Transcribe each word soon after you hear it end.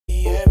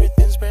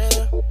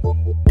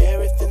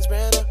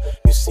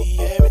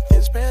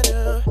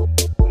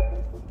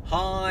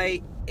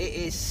It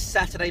is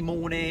Saturday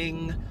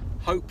morning.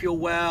 Hope you're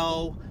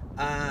well.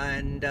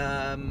 And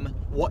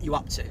what you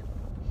up to?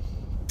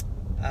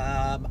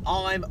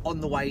 I'm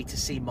on the way to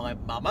see my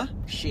mama.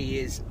 She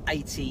is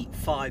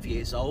 85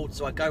 years old,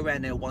 so I go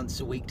around there once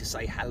a week to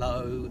say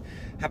hello,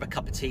 have a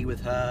cup of tea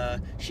with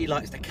her. She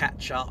likes to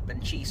catch up,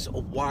 and she sort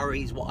of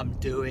worries what I'm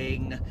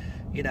doing.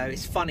 You know,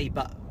 it's funny,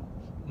 but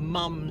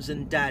mums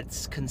and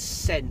dads can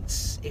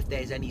sense if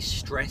there's any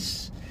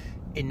stress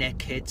in their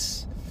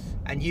kids.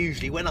 And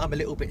usually when I'm a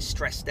little bit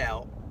stressed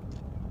out,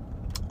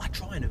 I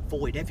try and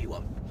avoid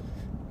everyone,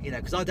 you know,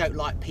 because I don't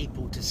like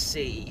people to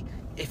see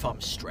if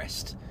I'm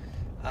stressed,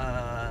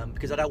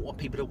 because I don't want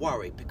people to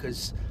worry,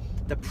 because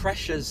the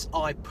pressures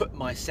I put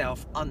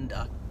myself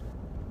under,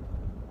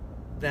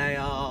 they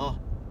are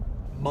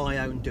my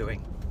own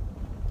doing.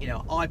 You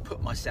know, I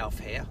put myself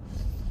here.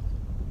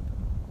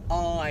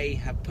 I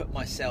have put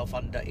myself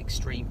under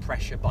extreme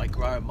pressure by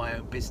growing my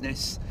own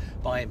business,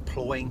 by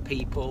employing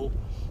people,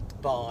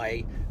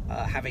 by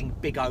having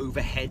big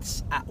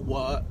overheads at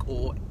work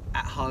or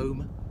at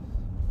home.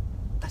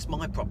 That's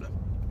my problem.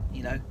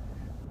 You know,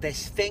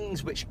 there's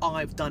things which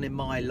I've done in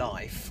my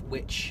life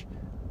which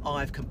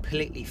I've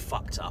completely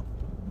fucked up.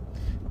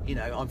 You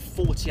know, I'm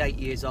 48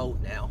 years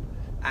old now,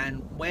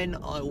 and when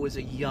I was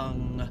a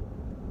young,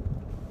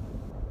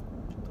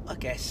 I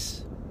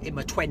guess in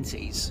my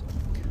 20s,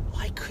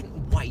 I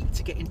couldn't wait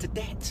to get into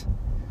debt.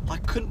 I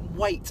couldn't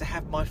wait to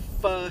have my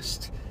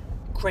first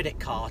credit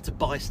card to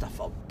buy stuff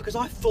on, because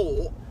I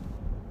thought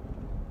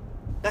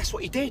that's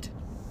what you did.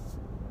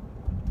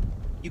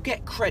 You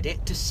get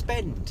credit to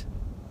spend.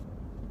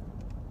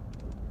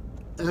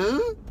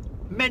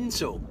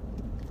 Mental.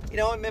 You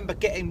know, I remember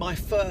getting my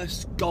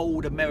first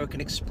gold American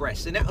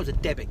Express, and that was a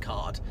debit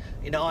card.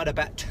 You know, I had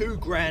about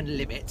 £2,000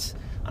 limit,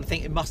 and I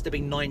think it must have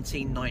been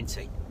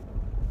 1990.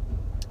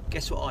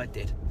 Guess what I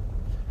did?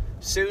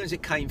 As soon as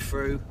it came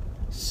through,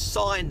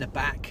 signed the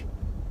back,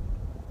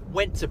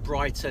 went to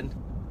Brighton,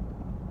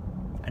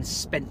 and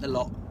spent the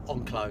lot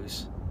on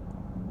clothes.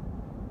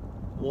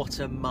 What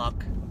a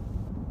mug.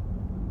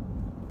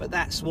 But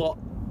that's what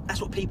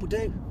people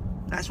do.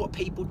 That's what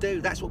people do.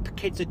 That's what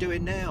kids are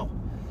doing now.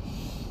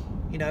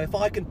 You know, if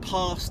I can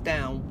pass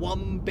down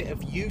one bit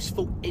of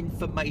useful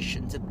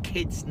information to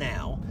kids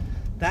now,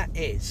 that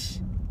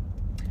is,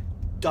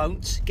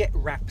 don't get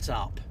wrapped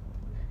up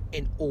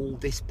in all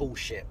this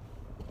bullshit.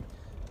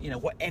 You know,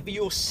 whatever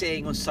you're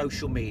seeing on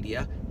social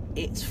media,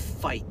 it's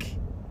fake.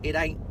 It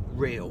ain't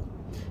real.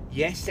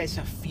 Yes, there's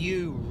a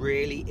few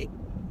really,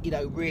 you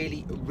know,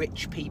 really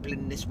rich people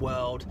in this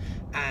world,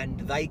 and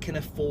they can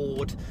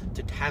afford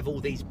to have all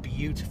these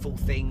beautiful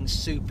things,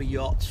 super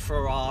yachts,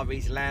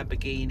 Ferraris,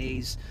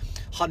 Lamborghinis,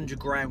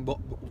 100-grand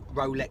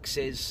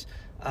Rolexes,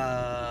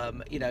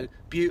 you know,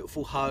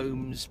 beautiful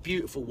homes,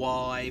 beautiful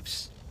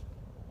wives.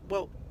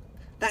 Well,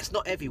 that's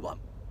not everyone.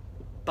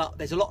 But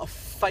there's a lot of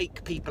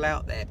fake people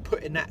out there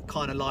putting that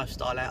kind of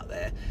lifestyle out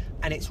there,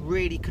 and it's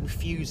really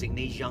confusing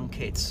these young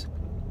kids.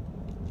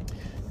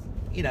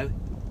 You know,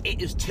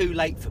 it is too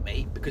late for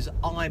me, because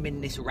I'm in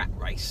this rat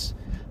race.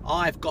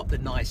 I've got the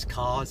nice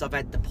cars, I've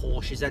had the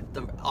Porsches, I've had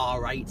the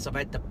R8s, I've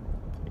had the,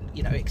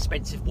 you know,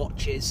 expensive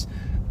watches,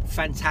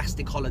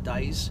 fantastic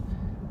holidays.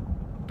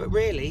 But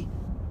really,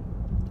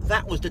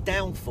 that was the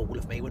downfall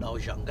of me when I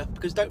was younger,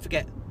 because don't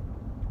forget,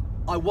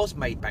 I was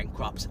made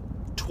bankrupt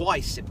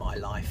twice in my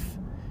life,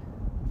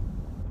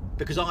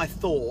 because I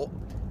thought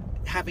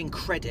having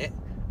credit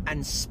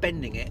and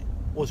spending it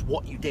was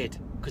what you did,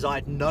 because I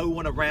had no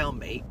one around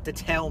me to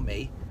tell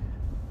me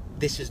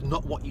this is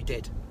not what you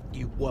did.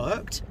 You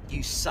worked,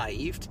 you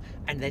saved,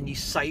 and then you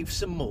saved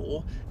some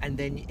more, and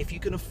then if you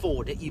can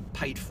afford it, you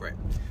paid for it.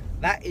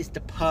 That is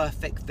the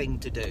perfect thing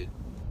to do.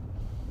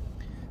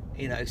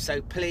 You know,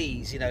 so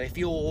please, you know, if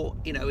you're,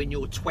 you know, in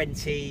your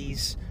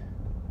 20s,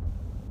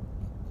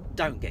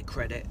 don't get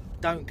credit.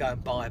 Don't go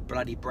and buy a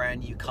bloody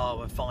brand new car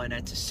on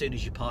finance as soon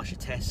as you pass your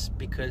tests,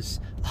 because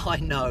I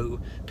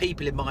know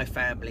people in my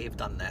family have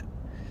done that.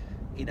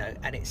 You know,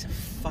 and it's a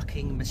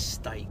fucking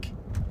mistake.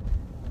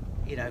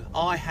 You know,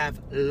 I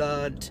have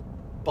learned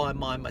by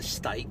my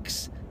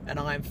mistakes, and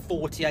I am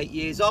 48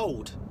 years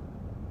old.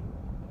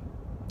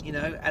 You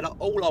know, and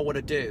all I want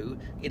to do,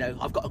 you know,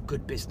 I've got a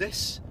good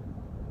business.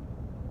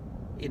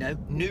 You know,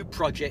 New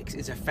Projects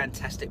is a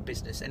fantastic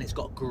business, and it's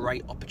got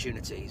great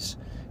opportunities.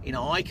 You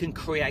know, I can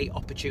create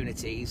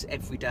opportunities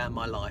every day of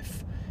my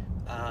life.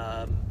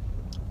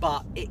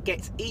 But it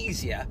gets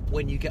easier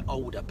when you get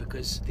older,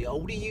 because the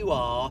older you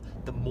are,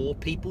 the more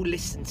people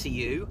listen to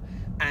you,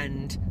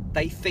 and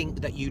they think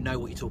that you know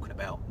what you're talking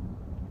about.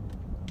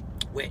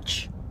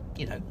 Which,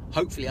 you know,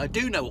 hopefully I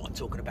do know what I'm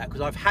talking about,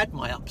 because I've had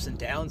my ups and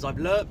downs. I've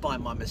learnt by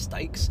my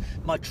mistakes,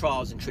 my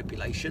trials and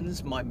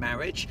tribulations, my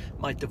marriage,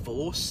 my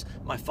divorce,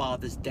 my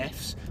father's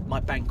deaths, my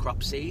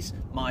bankruptcies,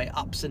 my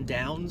ups and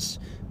downs,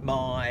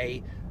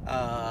 my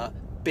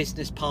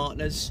business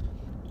partners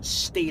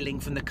stealing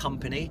from the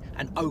company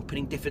and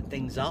opening different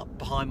things up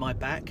behind my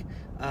back,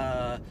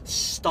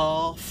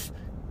 staff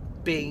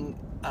being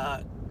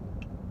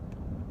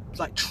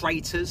like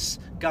traitors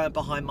going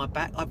behind my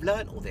back. I've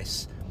learned all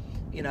this,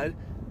 you know.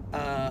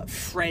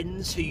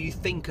 friends who you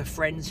think are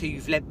friends who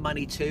you've lent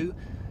money to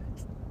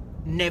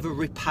never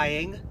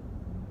repaying.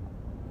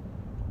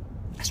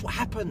 That's what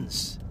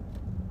happens.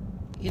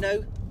 You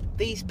know,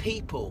 these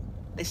people,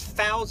 there's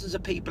thousands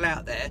of people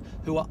out there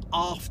who are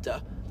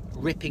after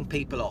ripping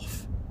people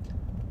off.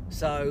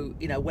 So,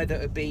 you know, whether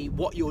it be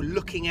what you're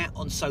looking at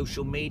on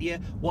social media,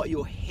 what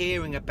you're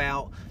hearing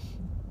about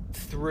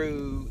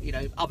through, you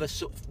know, other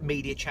sort of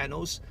media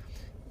channels,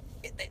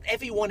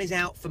 everyone is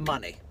out for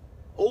money.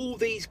 All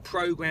these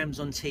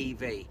programs on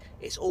TV,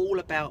 it's all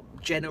about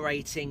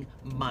generating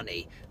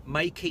money,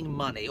 making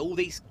money. All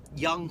these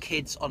young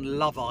kids on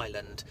Love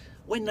Island,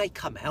 when they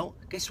come out,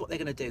 guess what they're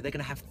going to do? They're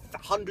going to have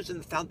hundreds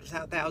and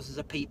thousands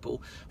of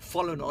people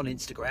following on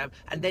Instagram,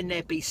 and then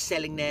they'll be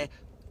selling their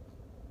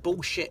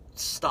bullshit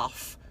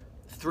stuff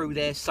through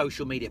their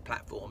social media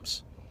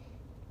platforms.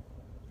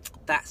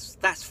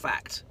 That's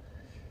fact.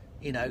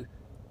 You know,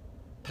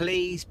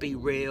 please be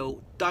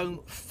real.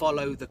 Don't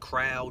follow the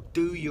crowd.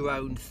 Do your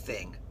own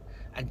thing,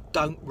 and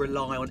don't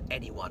rely on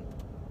anyone.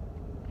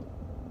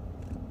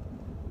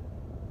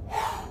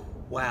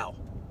 Wow.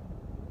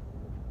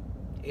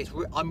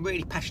 I'm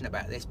really passionate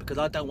about this because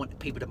I don't want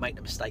people to make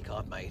the mistake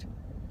I've made.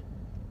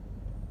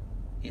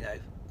 You know,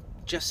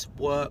 just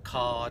work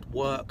hard.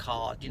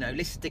 You know,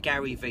 listen to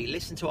Gary Vee.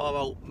 Listen to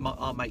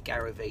our mate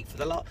Gary Vee.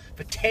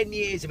 For 10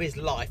 years of his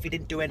life, he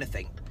didn't do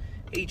anything.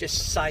 He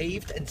just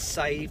saved and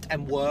saved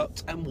and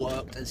worked and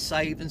worked and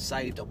saved and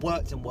saved and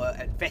worked and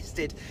worked,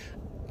 invested.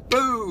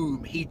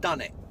 Boom! He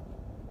done it.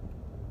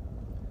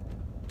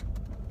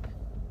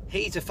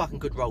 He's a fucking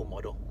good role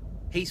model.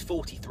 He's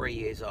 43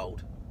 years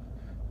old.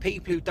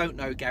 People who don't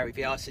know Gary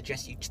Vee, I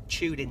suggest you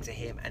tune into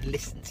him and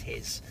listen to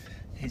his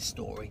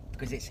story,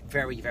 because it's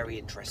very, very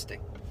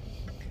interesting.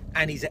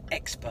 And he's an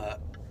expert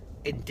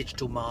in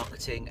digital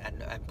marketing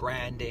and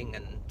branding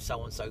and so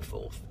on and so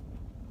forth.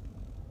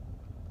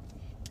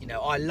 You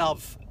know, I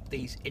love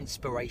these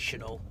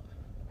inspirational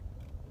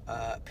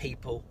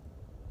people.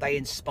 They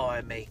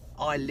inspire me.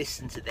 I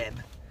listen to them,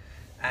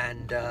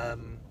 and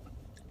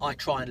I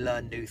try and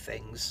learn new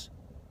things,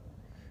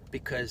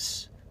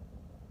 because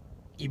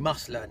you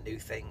must learn new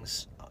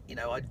things. You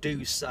know, I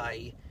do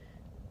say,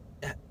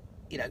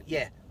 you know,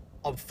 yeah,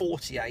 I'm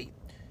 48.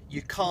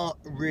 You can't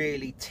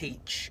really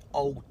teach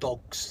old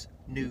dogs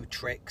new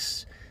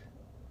tricks,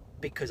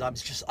 because I'm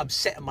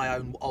set in my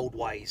own old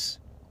ways.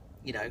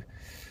 You know,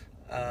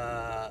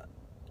 I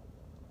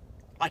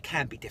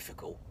can be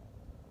difficult.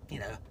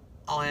 You know,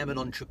 I am an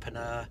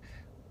entrepreneur.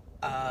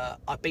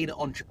 I've been an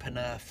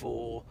entrepreneur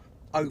for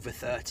over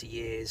 30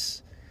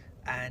 years,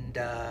 and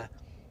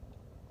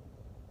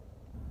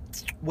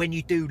when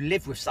you do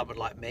live with someone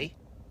like me,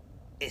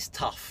 it's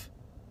tough,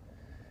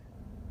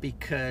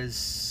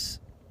 because,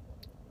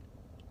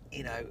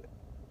 you know,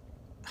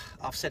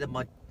 I've said in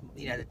my,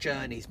 you know, the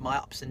journeys, my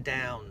ups and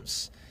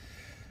downs,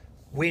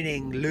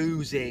 winning,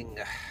 losing,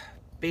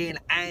 being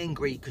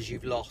angry because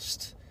you've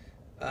lost,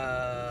 you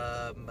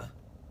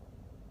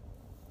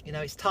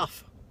know, it's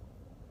tough.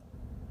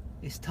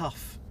 It's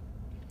tough.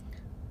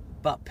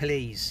 But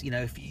please, you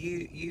know, if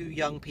you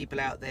young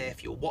people out there,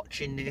 if you're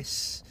watching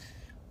this,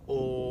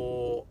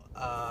 or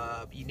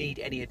you need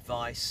any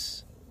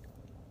advice,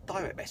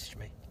 direct message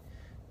me.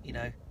 You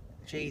know,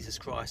 Jesus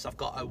Christ, I've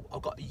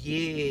got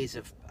years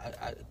of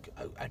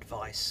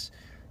advice.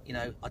 You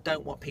know, I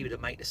don't want people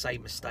to make the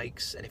same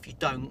mistakes, and if you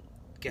don't,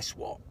 guess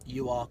what?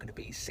 You are going to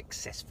be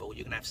successful.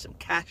 You're going to have some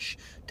cash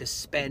to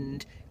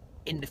spend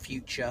in the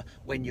future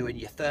when you're in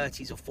your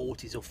 30s or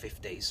 40s or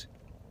 50s.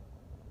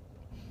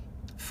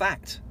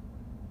 Fact.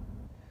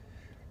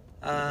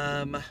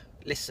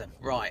 Listen,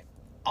 right,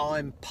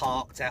 I'm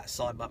parked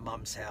outside my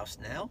mum's house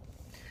now.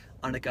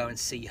 I'm going to go and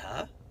see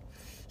her.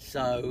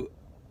 So,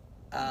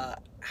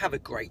 have a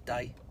great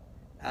day.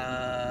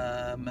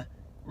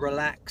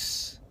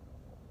 Relax.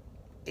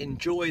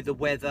 Enjoy the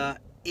weather,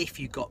 if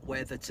you got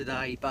weather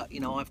today. But, you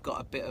know, I've got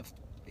a bit of...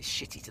 It's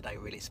shitty today,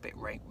 really. It's a bit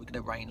rain. We're going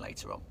to rain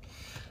later on.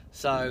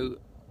 So,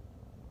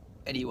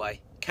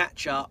 anyway,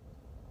 catch up.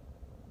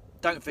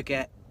 Don't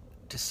forget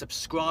to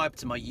subscribe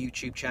to my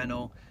YouTube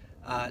channel.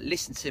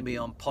 Listen to me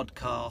on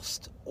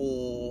podcast,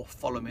 or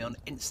follow me on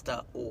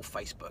Insta or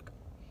Facebook.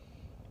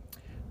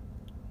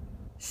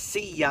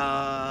 See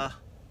ya.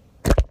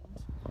 You're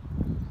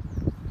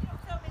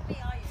not filming me,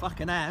 are you?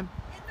 Fucking am.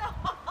 You're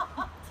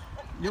not.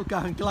 You're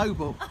going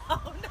global.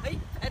 Oh no,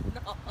 you better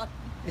not.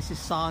 This is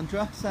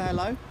Sandra. Say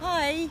hello.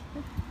 Hi.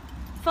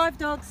 5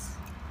 dogs.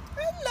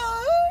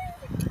 Hello.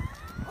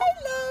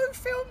 Hello,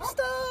 film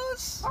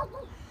stars.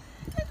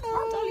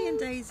 Hello. Dolly and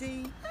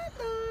Daisy.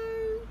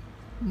 Hello.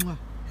 Mwah.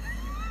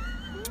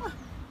 Mwah.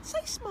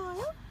 Say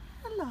smile.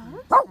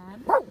 Hello.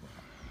 Sam.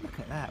 Look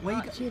at that. Where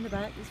you Archie in the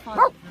back. There's 5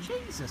 of them.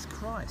 Jesus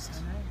Christ. I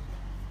know.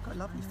 Got a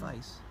lovely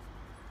face.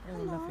 They're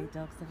all lovely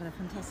dogs. They've had a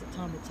fantastic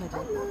time at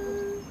Teddy.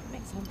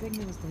 Next time, bring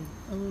yours, do.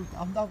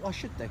 I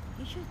should do.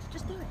 You should.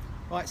 Just do it.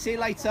 Right, see you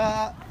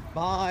later.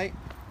 Bye.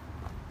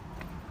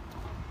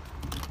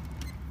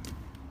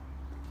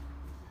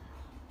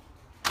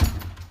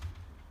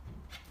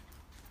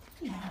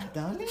 Hello,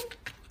 darling.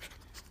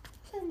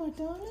 Hello, my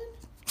darling.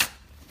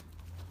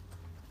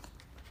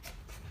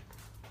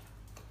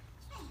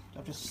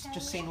 I've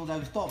just seen all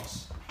those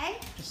dogs. Hey,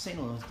 Just seen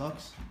all those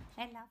dogs.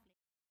 they're lovely.